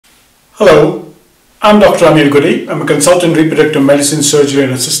Hello, I'm Dr. Amir Gudi. I'm a consultant in reproductive medicine, surgery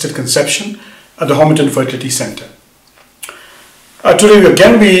and assisted conception at the Homerton Fertility Center.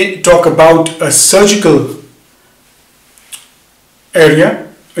 Today we talk about a surgical area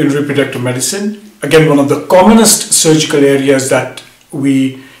in reproductive medicine. Again, one of the commonest surgical areas that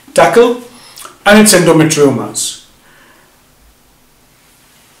we tackle, and it's endometriomas.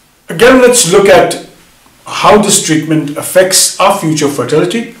 Again, let's look at how this treatment affects our future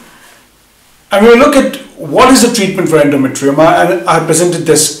fertility. And we'll look at what is the treatment for endometrioma, and I presented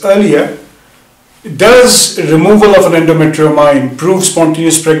this earlier. Does removal of an endometrioma improve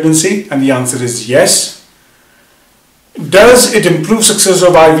spontaneous pregnancy? And the answer is yes. Does it improve success of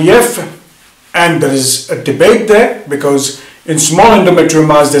IVF? And there is a debate there, because in small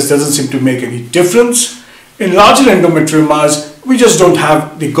endometriomas this doesn't seem to make any difference. In larger endometriomas we just don't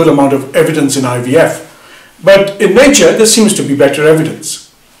have the good amount of evidence in IVF. But in nature there seems to be better evidence.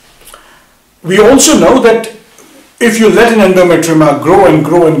 We also know that if you let an endometrioma grow and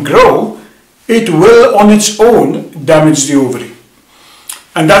grow and grow, it will on its own damage the ovary.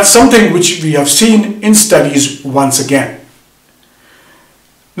 And that's something which we have seen in studies once again.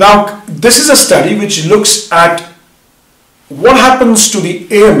 Now, this is a study which looks at what happens to the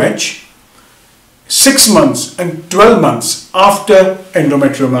AMH 6 months and 12 months after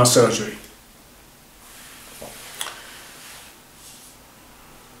endometrioma surgery.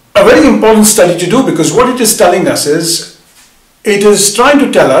 A very important study to do, because what it is telling us is, it is trying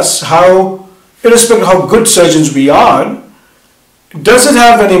to tell us how, irrespective of how good surgeons we are, does it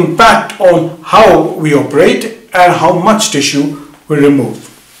have an impact on how we operate and how much tissue we remove.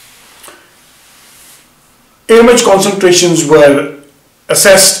 AMH concentrations were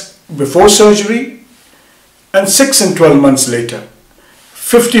assessed before surgery and 6 and 12 months later.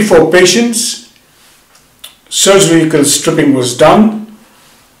 54 patients, surgical stripping was done.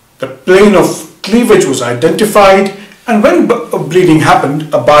 The plane of cleavage was identified, and when bleeding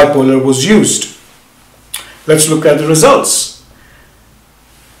happened, a bipolar was used. Let's look at the results.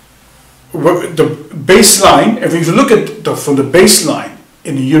 The baseline, if you look at from the baseline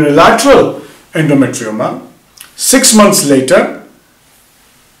in unilateral endometrioma, 6 months later,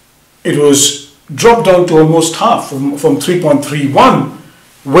 it was dropped down to almost half, from 3.31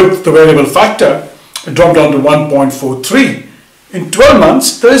 with the variable factor, it dropped down to 1.43. In 12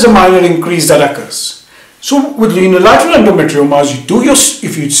 months, there is a minor increase that occurs. So with unilateral endometriomas,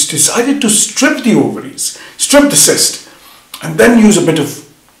 if you decided to strip the ovaries, strip the cyst, and then use a bit of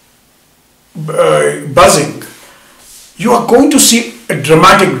buzzing, you are going to see a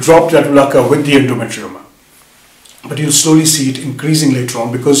dramatic drop that will occur with the endometrioma. But you'll slowly see it increasing later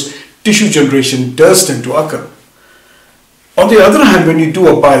on, because tissue generation does tend to occur. On the other hand, when you do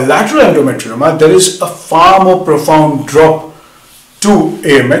a bilateral endometrioma, there is a far more profound drop to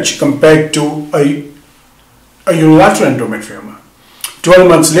AMH compared to a unilateral endometrioma. 12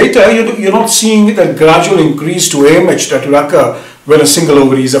 months later, you're not seeing the gradual increase to AMH that will occur when a single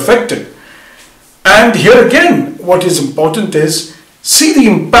ovary is affected. And here again, what is important is, see the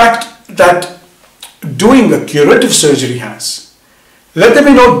impact that doing a curative surgery has. Let there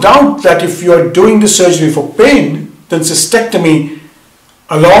be no doubt that if you are doing the surgery for pain, then cystectomy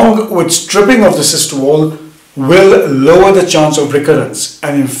along with stripping of the cyst wall will lower the chance of recurrence,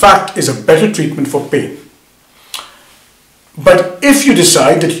 and in fact is a better treatment for pain. But if you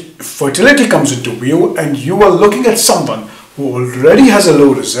decide that fertility comes into view and you are looking at someone who already has a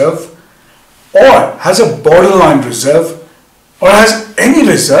low reserve, or has a borderline reserve, or has any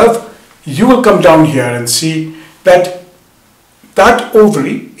reserve, you will come down here and see that that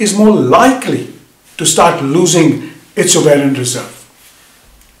ovary is more likely to start losing its ovarian reserve.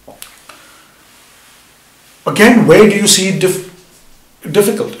 Again, where do you see it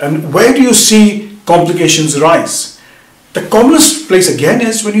difficult, and where do you see complications rise? The commonest place again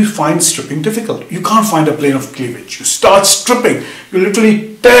is when you find stripping difficult. You can't find a plane of cleavage. You start stripping, you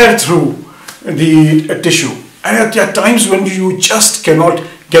literally tear through the tissue, and there are times when you just cannot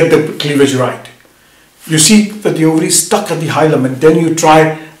get the cleavage right. You see that the ovary is stuck at the hilum, and then you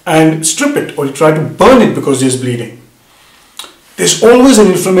try and strip it, or you try to burn it because there's bleeding. There's always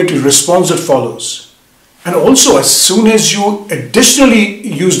an inflammatory response that follows. And also, as soon as you additionally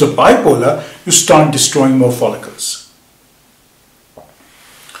use the bipolar, you start destroying more follicles.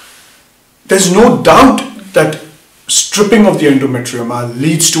 There's no doubt that stripping of the endometrioma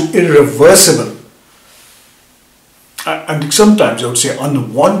leads to irreversible, and sometimes I would say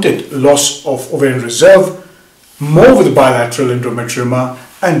unwanted, loss of ovarian reserve, more with bilateral endometrioma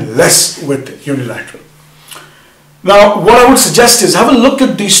and less with unilateral. Now, what I would suggest is have a look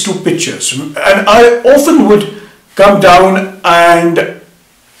at these two pictures, and I often would come down and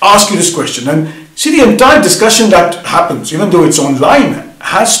ask you this question. And see, the entire discussion that happens, even though it's online,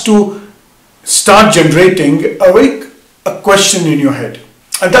 has to start generating a question in your head.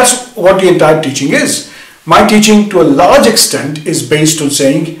 And that's what the entire teaching is. My teaching, to a large extent, is based on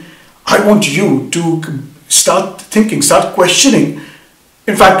saying, I want you to start thinking, start questioning,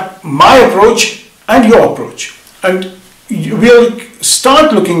 in fact, my approach and your approach. And we'll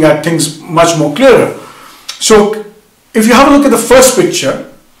start looking at things much more clearer. So if you have a look at the first picture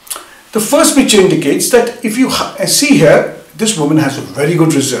indicates that if you see here, this woman has a very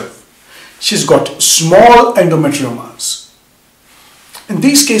good reserve. She's got small endometriomas. In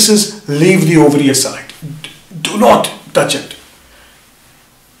these cases, leave the ovary aside. Do not touch it.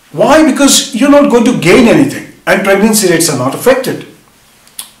 Why? Because you're not going to gain anything, and pregnancy rates are not affected.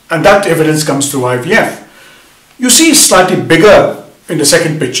 And that evidence comes through IVF. You see slightly bigger in the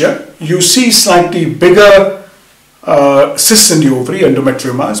second picture. You see slightly bigger cysts in the ovary,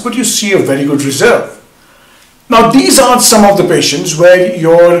 endometriomas, but you see a very good reserve. Now, these are some of the patients where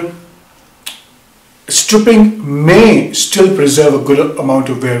your stripping may still preserve a good amount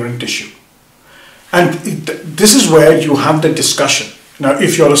of ovarian tissue. And this is where you have the discussion. Now,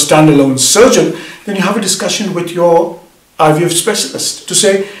 if you're a standalone surgeon, then you have a discussion with your IVF specialist to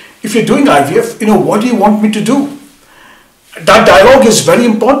say, if you're doing IVF, what do you want me to do? That dialogue is very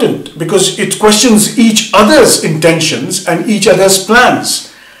important because it questions each other's intentions and each other's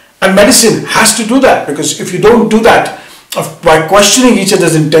plans. And medicine has to do that, because if you don't do that by questioning each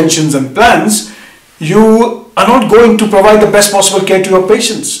other's intentions and plans, you are not going to provide the best possible care to your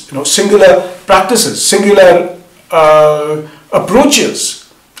patients. Singular practices, singular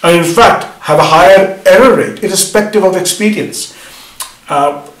approaches, and in fact have a higher error rate irrespective of experience.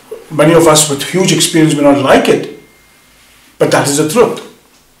 Many of us with huge experience may not like it, but that is the truth.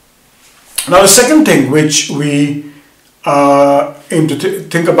 Now, the second thing which we aim to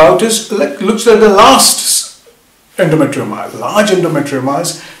think about is, looks like the last endometrioma, large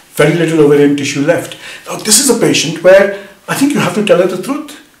endometriomas, very little ovarian tissue left. Now, this is a patient where I think you have to tell her the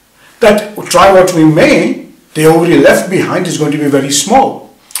truth, that try what we may, the ovary left behind is going to be very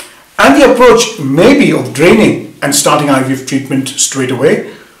small. And the approach may be of draining and starting IVF treatment straight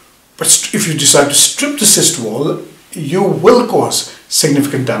away. But if you decide to strip the cyst wall, you will cause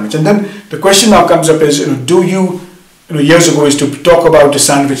significant damage. And then the question now comes up is, years ago is to talk about the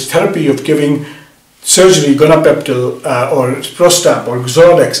sandwich therapy of giving surgery, gonapeptyl or Prostamp or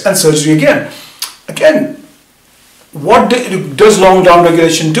Xordex, and surgery again. Again, what does long down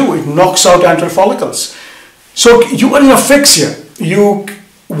regulation do? It knocks out antral follicles. So you are in a fix here. You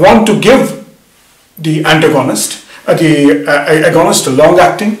want to give the antagonist, the agonist, the long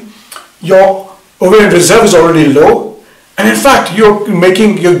acting. Your ovarian reserve is already low, and in fact you're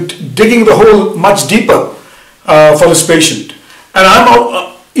digging the hole much deeper for this patient. And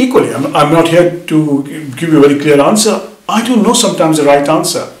I'm not here to give you a very clear answer. I don't know sometimes the right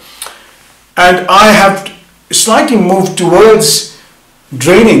answer, and I have slightly moved towards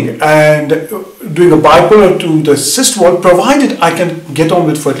draining and doing a bipolar to the cyst wall, provided I can get on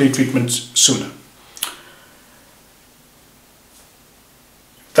with fertility treatments sooner.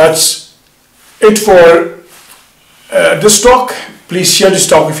 That's it for this talk. Please share this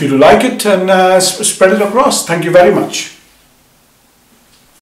talk if you like it, and spread it across. Thank you very much.